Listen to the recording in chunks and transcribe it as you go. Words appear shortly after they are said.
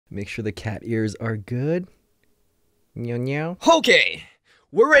Make sure the cat ears are good. Meow meow. Okay,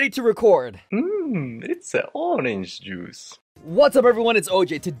 we're ready to record. It's an orange juice. What's up, everyone? It's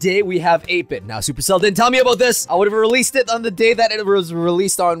OJ. Today we have 8-Bit. Now, Supercell didn't tell me about this. I would have released it on the day that it was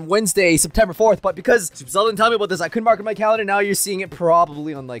released on Wednesday, September 4th. But because Supercell didn't tell me about this, I couldn't mark it on my calendar. Now you're seeing it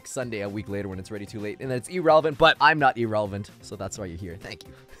probably on like Sunday, a week later when it's ready too late. And it's irrelevant, but I'm not irrelevant. So that's why you're here. Thank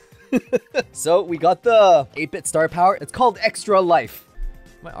you. So we got the 8-Bit star power. It's called Extra Life.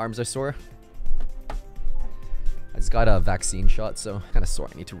 My arms are sore. I just got a vaccine shot, so kind of sore.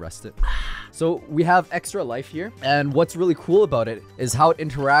 I need to rest it. So we have Extra Life here, and what's really cool about it is how it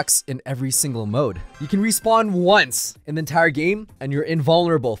interacts in every single mode. You can respawn once in the entire game, and you're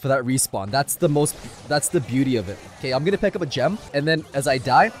invulnerable for that respawn. That's the beauty of it. Okay, I'm gonna pick up a gem, and then as I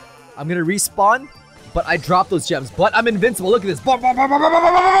die, I'm gonna respawn, but I drop those gems, but I'm invincible. Look at this. Boom, boom, boom, boom, boom, boom,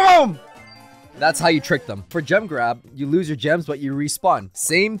 boom, boom. That's how you trick them. For gem grab, you lose your gems, but you respawn.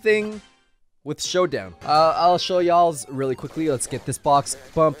 Same thing with Showdown. I'll show y'all's really quickly. Let's get this box.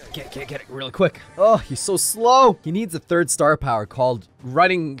 Bump. Get it really quick. Oh, he's so slow. He needs a third star power called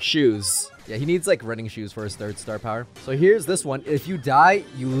running shoes. Yeah, he needs like running shoes for his third star power. So here's this one. If you die,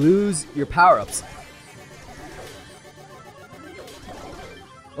 you lose your power-ups.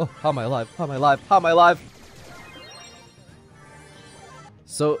 Oh, how am I alive? How am I alive? How am I alive?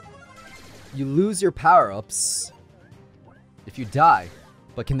 So you lose your power-ups if you die.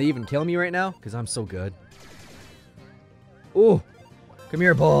 But can they even kill me right now? Because I'm so good. Ooh. Come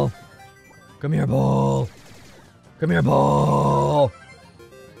here, ball. Come here, ball. Come here, ball.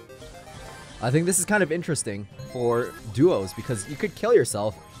 I think this is kind of interesting for duos because you could kill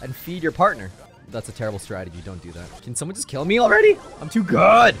yourself and feed your partner. That's a terrible strategy. Don't do that. Can someone just kill me already? I'm too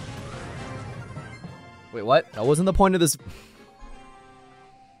good. Wait, what? That wasn't the point of this.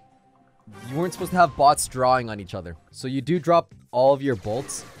 You weren't supposed to have bots drawing on each other. So you do drop all of your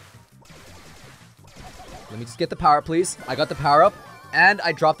bolts. Let me just get the power, please. I got the power up, and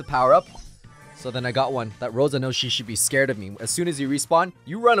I dropped the power up. So then I got one. That Rosa knows she should be scared of me. As soon as you respawn,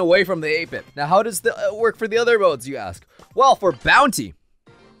 you run away from the 8-Bit. Now, how does the work for the other modes, you ask? Well, for bounty,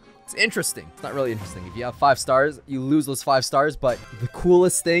 it's interesting. It's not really interesting. If you have 5 stars, you lose those 5 stars. But the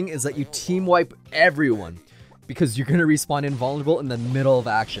coolest thing is that you team wipe everyone, because you're gonna respawn invulnerable in the middle of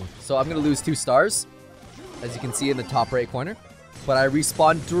action. So I'm gonna lose 2 stars, as you can see in the top right corner. But I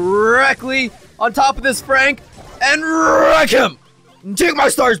respawn directly on top of this Frank and wreck him! And take my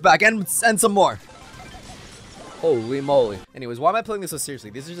stars back and some more. Holy moly. Anyways, why am I playing this so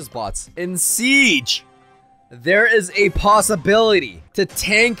seriously? These are just bots. In Siege, there is a possibility to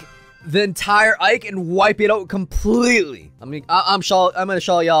tank the entire Ike and wipe it out completely. I'm gonna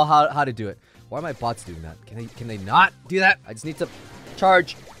show y'all how to do it. Why are my bots doing that? Can they not do that? I just need to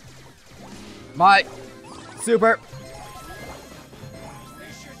charge my super.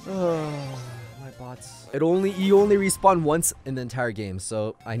 Oh, my bots. You only respawn once in the entire game,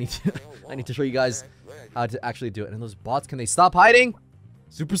 so I need to show you guys how to actually do it. And those bots, can they stop hiding?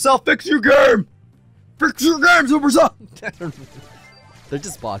 Supercell, fix your game! Fix your game, Supercell! They're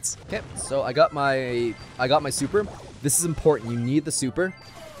just bots. Okay, so I got my super. This is important. You need the super.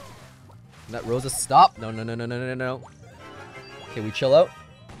 That Rosa, stop. No. Okay, we chill out.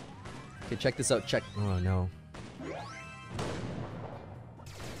 Okay, check this out. Check. Oh, no.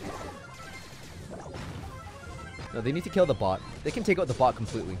 No, they need to kill the bot. They can take out the bot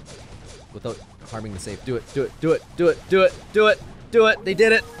completely without harming the safe. Do it. They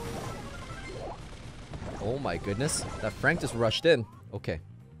did it. Oh my goodness. That Frank just rushed in. Okay.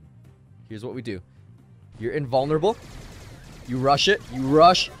 Here's what we do. You're invulnerable. You rush it. You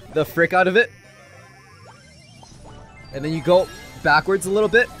rush the frick out of it. And then you go backwards a little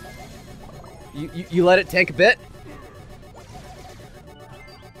bit. You let it tank a bit.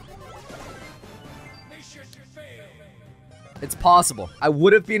 It's possible. I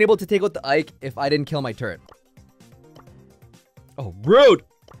would have been able to take out the Ike if I didn't kill my turret. Oh, rude!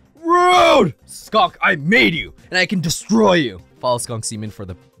 Rude! Skunk, I made you! And I can destroy you! Follow Skunk Seaman for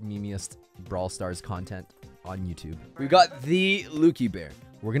the memeiest Brawl Stars content on YouTube. We got the Lukey Bear.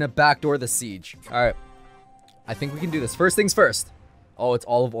 We're gonna backdoor the Siege. Alright. I think we can do this. First things first. Oh, it's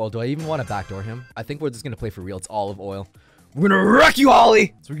olive oil. Do I even want to backdoor him? I think we're just gonna play for real. It's olive oil. We're gonna wreck you,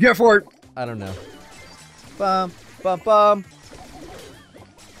 Ollie! That's what we get for it! I don't know. Bum.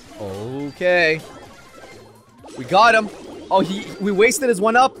 Okay. We got him. Oh, we wasted his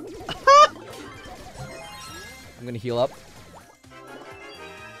 1-up. I'm gonna heal up.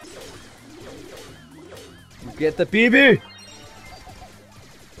 Get the BB.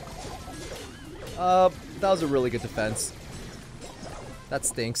 That was a really good defense. That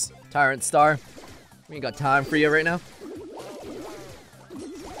stinks. Tyrant Star. We ain't got time for you right now.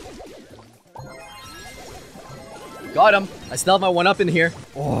 Got him. I still have my 1-up in here.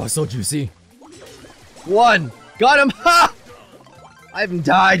 Oh, so juicy. 1. Got him. Ha! I haven't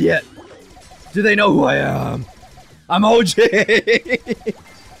died yet. Do they know who I am? I'm OJ.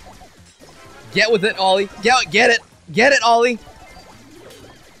 Get with it, Ollie. Get it. Get it, Ollie.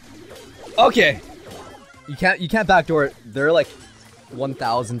 Okay. You can't backdoor it. There are like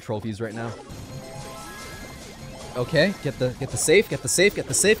 1,000 trophies right now. Okay, get the safe, get the safe, get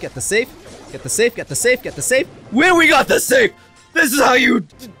the safe, get the safe, get the safe, get the safe, get the safe. When we got the safe! This is how you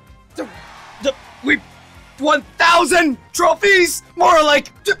we 1,000 trophies! More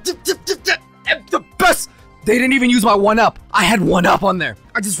like the best! They didn't even use my 1-up. I had 1-up on there.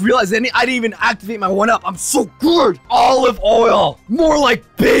 I just realized I didn't even activate my 1-up. I'm so good! Olive oil! More like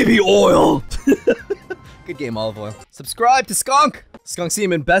baby oil! Good game, Olive Oil. Subscribe to Skunk! Skunk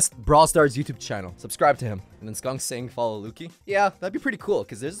Seaman, best Brawl Stars YouTube channel. Subscribe to him. And then Skunk saying follow Lukey. Yeah, that'd be pretty cool,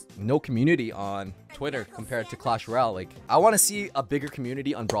 because there's no community on Twitter compared to Clash Royale. Like, I want to see a bigger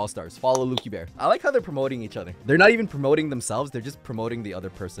community on Brawl Stars. Follow Lukey Bear. I like how they're promoting each other. They're not even promoting themselves, they're just promoting the other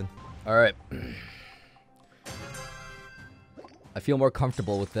person. Alright. I feel more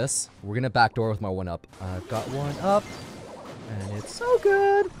comfortable with this. We're gonna backdoor with my 1-up. I've got 1-up, and it's so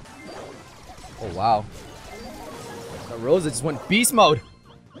good. Oh, wow. That Rosa just went beast mode.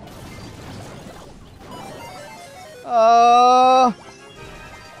 Oh,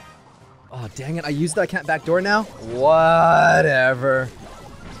 dang it. I used that. I can't backdoor now. Whatever.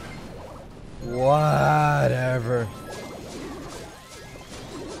 Whatever.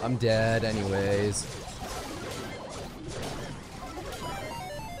 I'm dead anyways.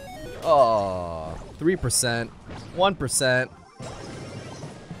 Oh, 3%. 1%.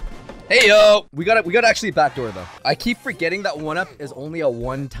 Hey yo! We gotta actually backdoor though. I keep forgetting that 1-up is only a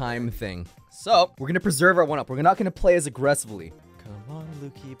one-time thing. So, we're gonna preserve our 1-up. We're not gonna play as aggressively. Come on,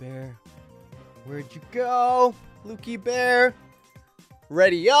 Lukey Bear. Where'd you go? Lukey Bear.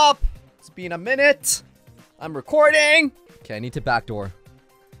 Ready up. It's been a minute. I'm recording. Okay, I need to backdoor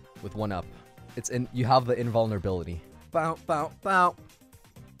with 1-up. It's in. You have the invulnerability. Bow, bow, bow.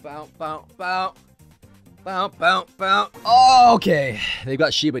 Bow, bow, bow. Bow, bow, bow. Oh, okay. They've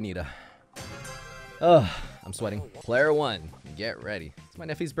got Shiba Nita. Ugh, I'm sweating. Player 1, get ready. It's my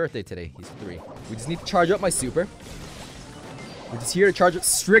nephew's birthday today. He's 3. We just need to charge up my super. We're just here to charge up,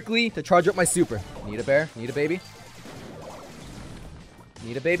 strictly to charge up my super. Nita Bear, Nita baby.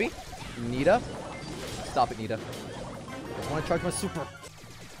 Nita baby. Nita. Stop it, Nita. I just want to charge my super.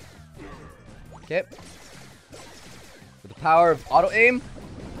 Okay. With the power of auto aim,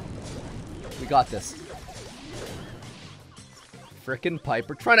 we got this. Frickin'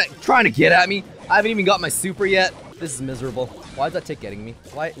 Piper trying to get at me. I haven't even got my super yet. This is miserable. Why did that tick getting me?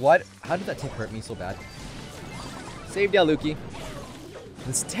 How did that tick hurt me so bad? Saved ya, Lukey.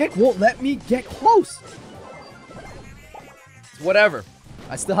 This tick won't let me get close. It's whatever.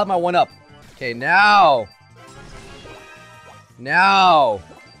 I still have my 1-up. Okay, now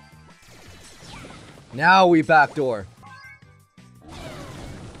we backdoor.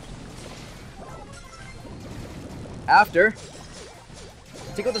 After,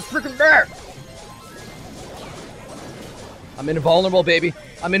 take out this freaking bear! I'm invulnerable, baby.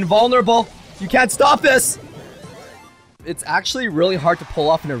 I'm invulnerable. You can't stop this! It's actually really hard to pull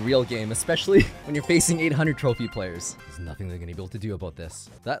off in a real game, especially when you're facing 800 trophy players. There's nothing they're gonna be able to do about this.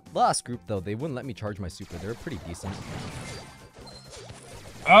 That last group, though, they wouldn't let me charge my super. They were pretty decent.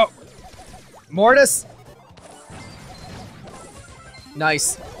 Oh! Mortis!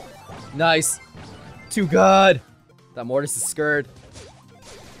 Nice. Nice. Too good. That Mortis is scared.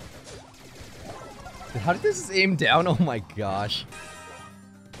 How did this aim down? Oh my gosh.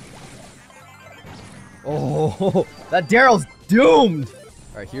 Oh, that Daryl's doomed.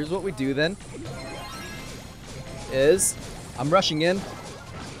 All right, here's what we do then. Is I'm rushing in.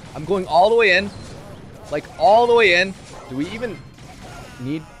 I'm going all the way in. Like all the way in. Do we even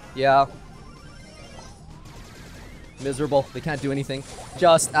need? Yeah. Miserable. They can't do anything.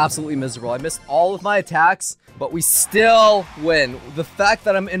 Just absolutely miserable. I missed all of my attacks, but we still win. The fact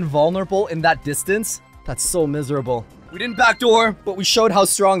that I'm invulnerable in that distance, that's so miserable. We didn't backdoor, but we showed how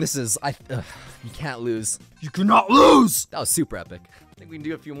strong this is. You can't lose. You cannot lose! That was super epic. I think we can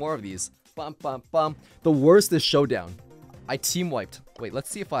do a few more of these. Bum, bum, bum. The worst is Showdown. I team wiped. Wait, let's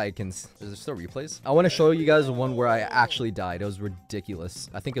see if I can... Is there still replays? I want to show you guys one where I actually died. It was ridiculous.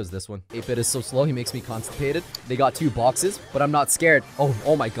 I think it was this one. 8-bit is so slow, he makes me constipated. They got 2 boxes, but I'm not scared.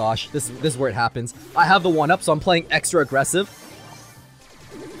 Oh my gosh. This is where it happens. I have the 1-up, so I'm playing extra aggressive.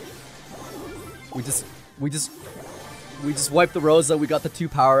 We just wiped the Rosa. We got the 2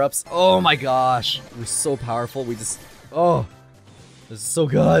 power-ups. Oh my gosh. We're so powerful. Oh, this is so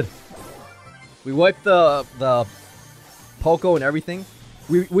good. We wiped the Poco and everything.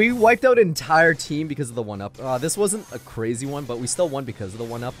 We wiped out an entire team because of the 1-up. This wasn't a crazy one, but we still won because of the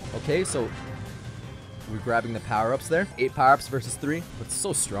 1-up. Okay, so we're grabbing the power-ups there. 8 power-ups versus 3. That's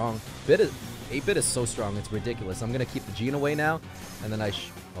so strong. 8-bit is so strong, it's ridiculous. I'm gonna keep the Gene away now, and then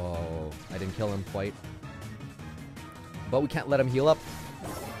oh, I didn't kill him quite. But we can't let him heal up.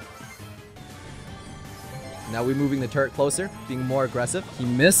 Now we're moving the turret closer, being more aggressive. He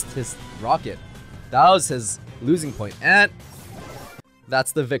missed his rocket. That was his losing point, and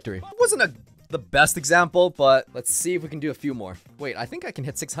that's the victory. It wasn't the best example, but let's see if we can do a few more. Wait, I think I can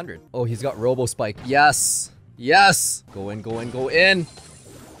hit 600. Oh, he's got Robo Spike. Yes. Yes. Go in, go in, go in.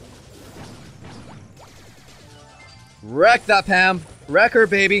 Wreck that Pam. Wreck her,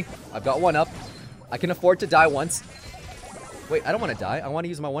 baby. I've got 1-up. I can afford to die once. Wait, I don't want to die. I want to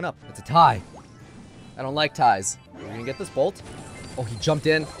use my 1-up. It's a tie. I don't like ties. We're gonna get this bolt. Oh, he jumped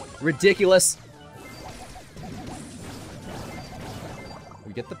in. Ridiculous.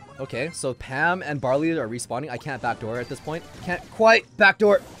 We get the... Okay, so Pam and Barley are respawning. I can't backdoor at this point. Can't quite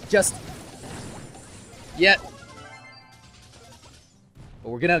backdoor just yet. But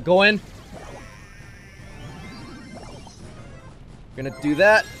we're gonna go in. We're gonna do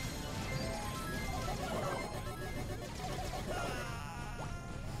that.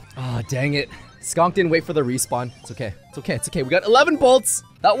 Oh, dang it. Skunk didn't wait for the respawn. It's okay. It's okay. It's okay. We got 11 bolts.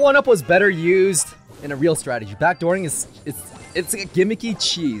 That 1-up was better used in a real strategy. Backdooring it's a gimmicky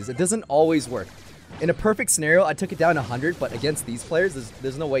cheese. It doesn't always work. In a perfect scenario, I took it down 100, but against these players,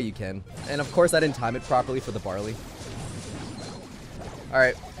 there's no way you can. And of course, I didn't time it properly for the Barley.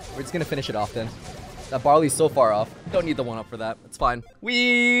 Alright, we're just gonna finish it off then. That Barley's so far off. Don't need the 1-up for that. It's fine.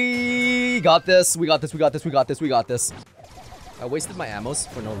 We got this. We got this. We got this. We got this. We got this. I wasted my ammos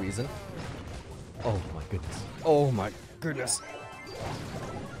for no reason. Oh my goodness. Oh my goodness.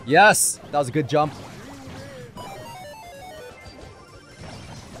 Yes! That was a good jump.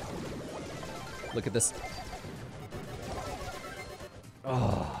 Look at this.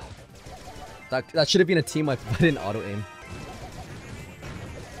 Oh. That should have been a team wipe if I didn't auto-aim.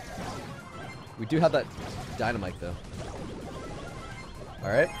 We do have that dynamite though.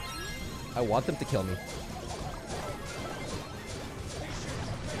 Alright. I want them to kill me.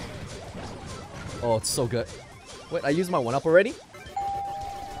 Oh, it's so good. Wait, I used my 1-up already?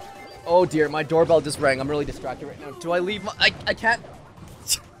 Oh dear, my doorbell just rang. I'm really distracted right now. Do I leave my... I can't...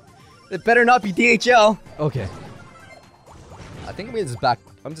 It better not be DHL. Okay. I think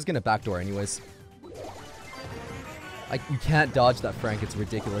I'm just gonna backdoor anyways. You can't dodge that Frank. It's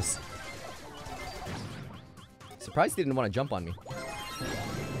ridiculous. Surprised he didn't want to jump on me.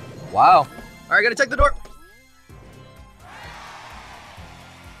 Wow. Alright, gotta check the door.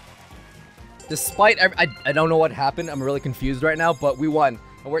 Despite I don't know what happened. I'm really confused right now, but we won.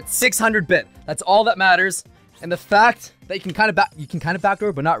 And we're at 600 bit. That's all that matters. And the fact that you can kind of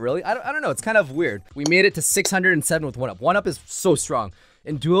backdoor, but not really. I don't know. It's kind of weird. We made it to 607 with 1-up. 1-up is so strong.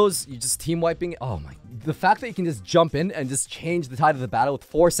 In duos, you just team wiping. Oh my. The fact that you can just jump in and just change the tide of the battle with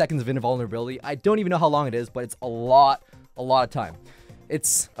 4 seconds of invulnerability. I don't even know how long it is, but it's a lot of time.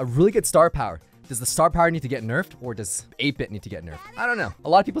 It's a really good star power. Does the star power need to get nerfed, or does 8-bit need to get nerfed? I don't know. A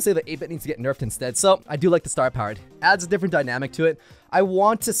lot of people say that 8-bit needs to get nerfed instead, so I do like the star power. It adds a different dynamic to it. I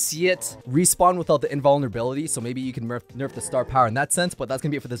want to see it respawn without the invulnerability, so maybe you can nerf the star power in that sense, but that's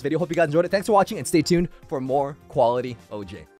gonna be it for this video. Hope you guys enjoyed it. Thanks for watching, and stay tuned for more quality OJ.